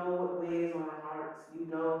 You know what weighs on our hearts. You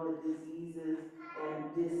know the diseases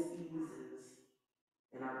and diseases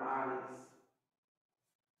in our bodies.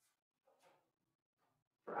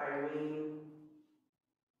 For Irene,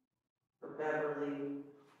 for Beverly,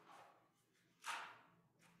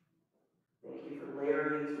 thank you for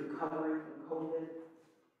Larry's recovery from COVID.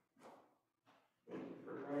 Thank you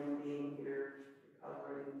for Lynn being here,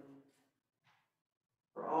 recovering.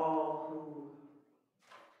 For all who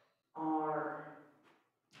are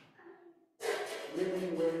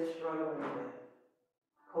living with, struggling with,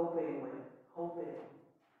 coping with, hoping with.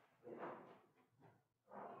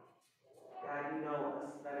 God, you know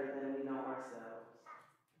us better than we know ourselves.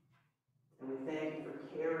 And we thank you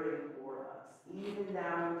for caring for us, even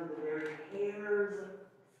down to the very hairs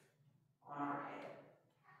on our head.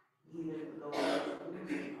 Even though we're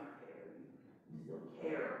losing our hair, you still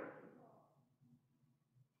care.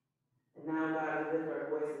 And now, God, we lift our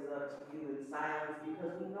voices up to you in silence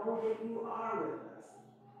because we know that you are with us,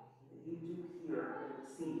 that you do hear and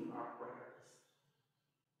receive our prayers.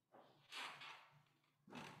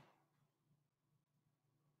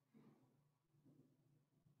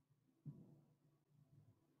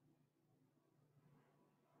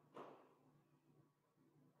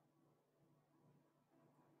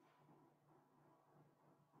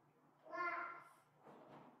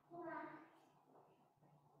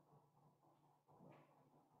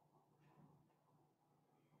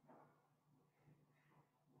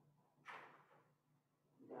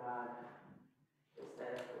 God, it's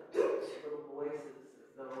that little voices as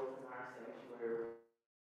those in our sanctuary.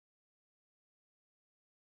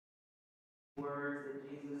 Words that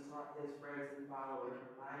Jesus taught his friends and followers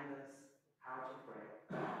remind us how to pray.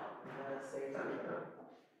 Let us say together,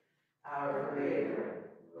 Our Creator,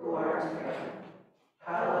 who art in heaven,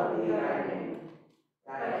 hallowed be thy name.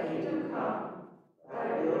 Thy kingdom come,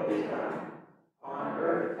 thy will be done, on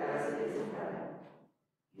earth as it is in heaven.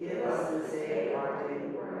 Give us this day our daily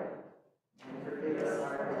bread, and forgive us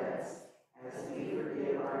our debts, as we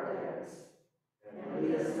forgive our debtors. And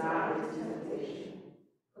lead us not into temptation,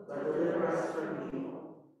 but deliver us from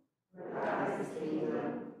evil. For thine is the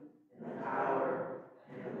kingdom, and the power,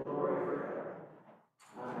 and the glory forever.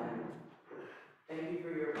 Amen. Thank you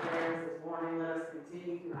for your prayers this morning. Let us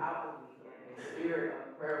continue throughout the weekend in a spirit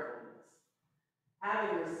of prayerfulness.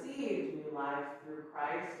 Having received new life through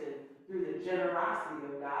Christ and through the generosity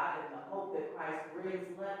of God and the hope that Christ brings,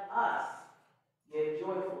 let us give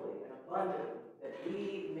joyfully and abundantly that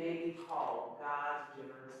we may be called God's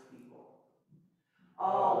generous people.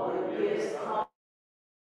 All good gifts come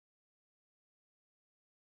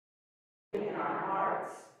in our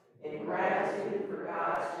hearts in gratitude for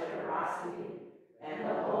God's generosity and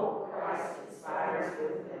the hope Christ inspires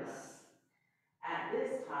within us. At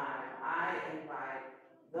this time, I invite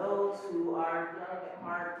those who are young at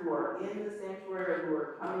heart, who are in the sanctuary, who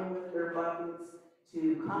are coming with their buckets,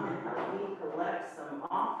 to come and help me collect some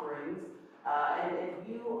offerings. And if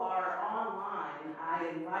you are online,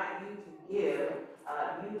 I invite you to give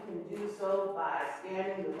You can do so by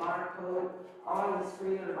scanning the barcode on the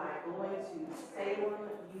screen or by going to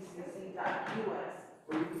salemUCC.us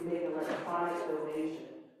where you can make an electronic donation.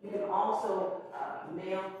 You can also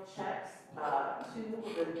mail checks to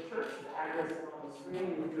the church address on the screen.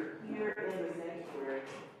 If you're here in the sanctuary,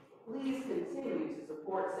 please continue to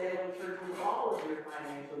support Salem Church with all of your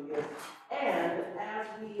financial gifts. And as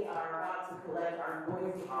we are about to collect our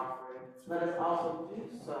noisy offering, let us also do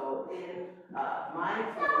so in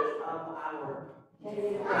mindfulness of our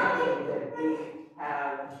Kenyan family that we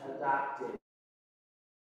have adopted.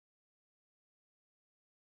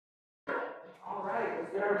 All right,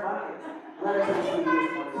 let's get our buckets. Let us receive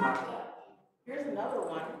this one. Here's another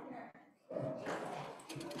one.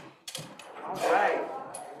 All right,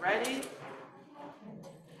 ready?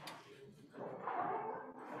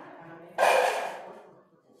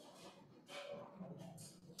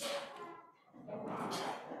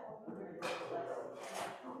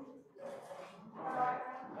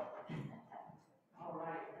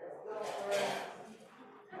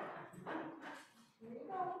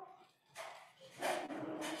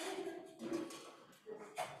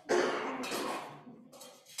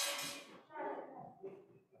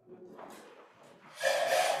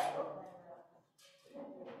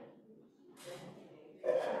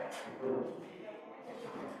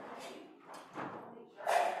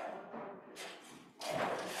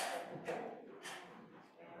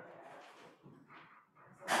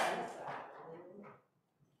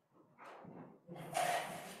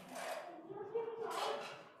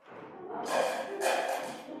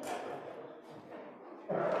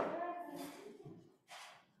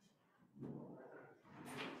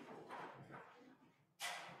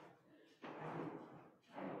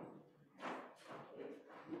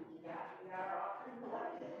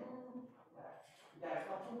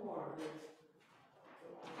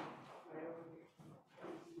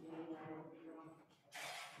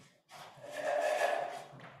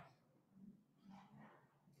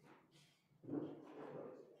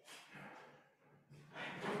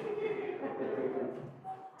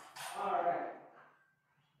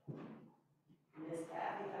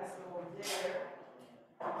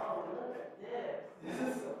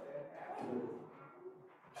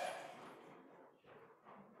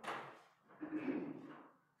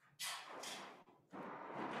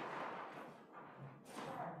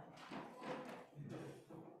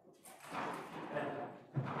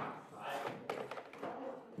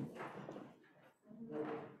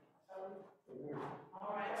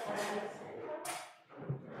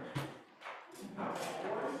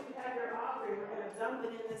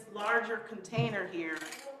 Larger container here.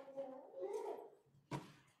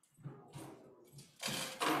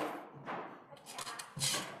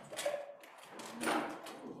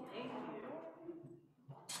 Thank you.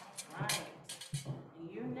 Right. And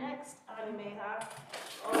you next, Animeha.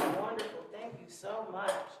 Oh, wonderful. Thank you so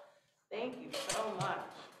much. Thank you so much.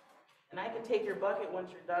 And I can take your bucket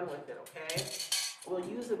once you're done with it, okay? We'll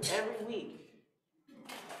use them every week.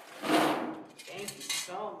 Thank you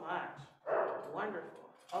so much. Wonderful.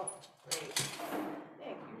 Oh, great.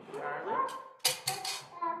 Thank you, Charlotte.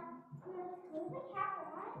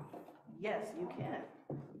 Yes, you can.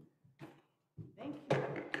 Thank you.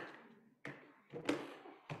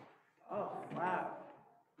 Oh, wow.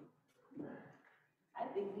 I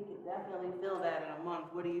think we could definitely fill that in a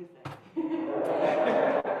month. What do you think?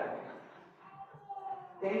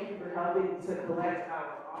 Thank you for helping to collect our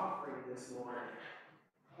offering this morning.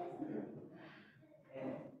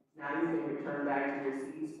 And now you can return back to your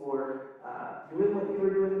seats for doing what you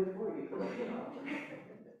were doing before you collected offering.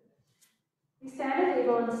 We stand at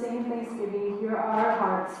table and sing thanksgiving. Here are our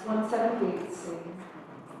hearts. 178 sing.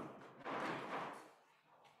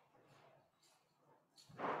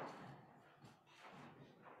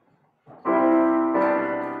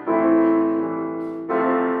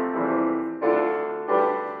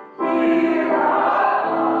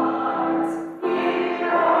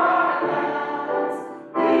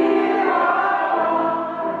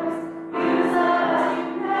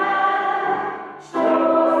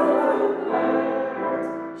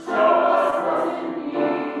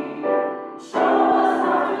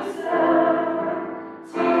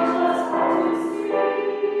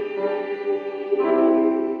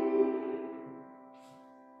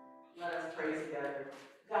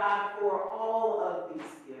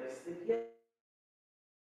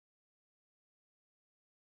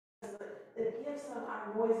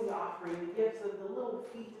 Noisy offering, the gifts of the little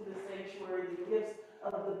feet to the sanctuary, the gifts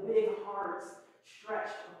of the big hearts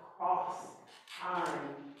stretched across time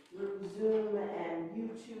through Zoom and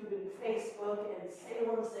YouTube and Facebook and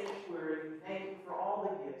Salem Sanctuary. Thank you for all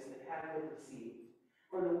the gifts that have been received.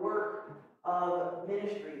 for the work of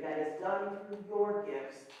ministry that is done through your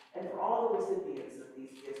gifts, and for all the recipients of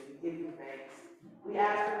these gifts, we give you thanks. We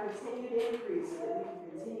ask for continued increase so that we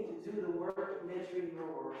can continue to do the work of ministry in your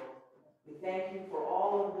world. We thank you for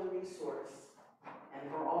all of the resource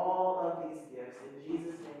and for all of these gifts. In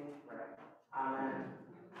Jesus' name we pray. Amen.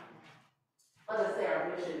 Let us say our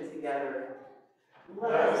mission together.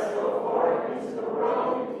 Let us go forth into the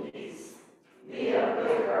world in peace. Be of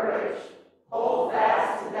good courage. Hold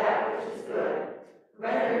fast to that which is good.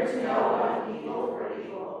 Render to no one evil for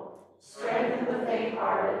evil. Strengthen the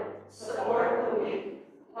faint-hearted. Support the weak.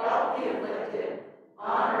 Help the afflicted.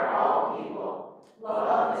 Honor all people.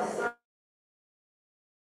 Love and serve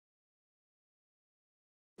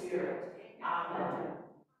the Spirit. Amen.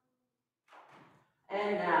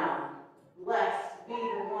 And now, blessed be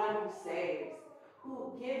the one who saves,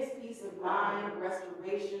 who gives peace of mind,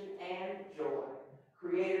 restoration, and joy,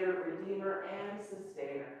 creator, redeemer, and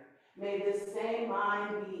sustainer. May this same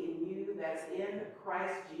mind be in you that's in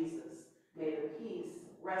Christ Jesus. May the peace,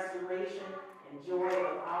 restoration, and joy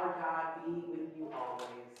of our God be with you always.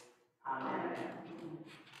 Amen.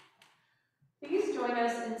 Please join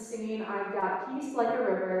us in singing I've Got Peace Like a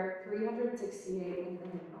River, 368 in the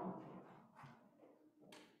hymnal.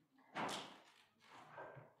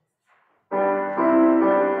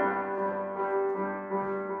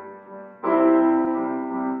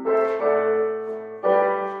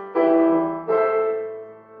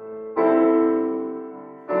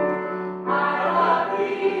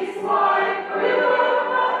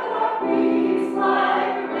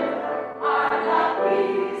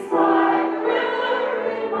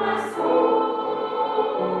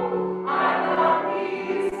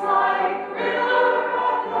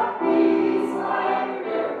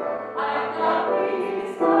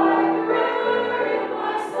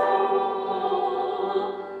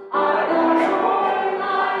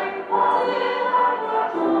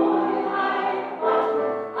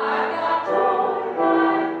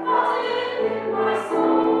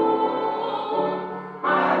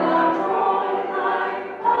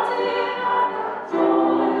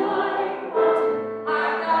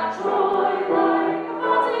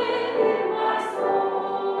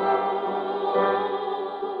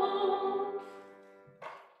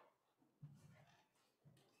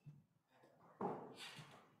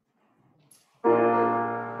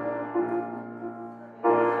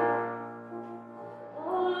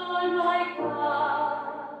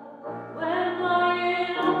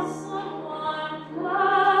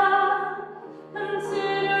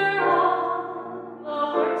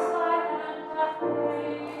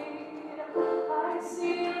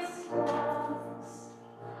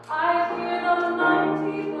 I hear the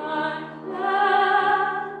mighty God.